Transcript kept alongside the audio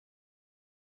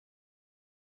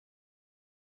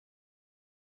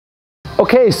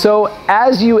Okay, so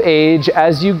as you age,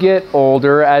 as you get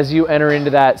older, as you enter into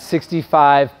that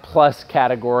 65 plus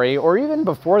category, or even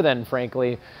before then,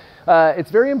 frankly,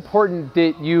 it's very important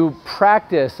that you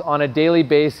practice on a daily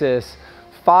basis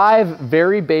 5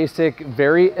 very basic,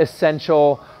 very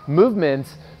essential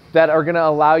movements that are going to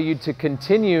allow you to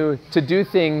continue to do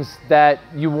things that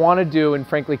you want to do and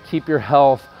frankly keep your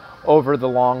health over the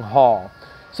long haul.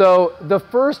 So the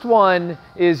first one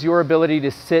is your ability to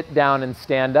sit down and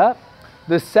stand up.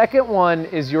 The second one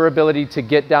is your ability to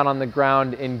get down on the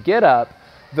ground and get up.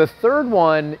 The third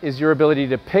one is your ability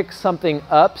to pick something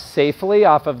up safely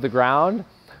off of the ground.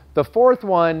 The fourth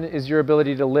one is your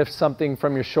ability to lift something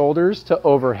from your shoulders to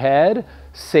overhead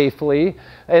safely.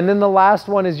 And then the last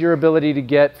one is your ability to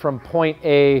get from point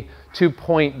A to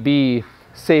point B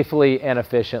safely and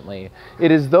efficiently.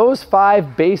 It is those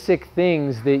 5 basic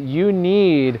things that you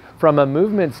need from a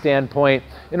movement standpoint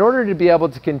in order to be able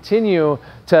to continue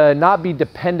to not be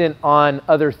dependent on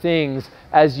other things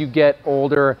as you get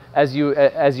older, as you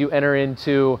enter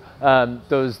into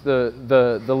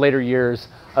the later years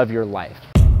of your life.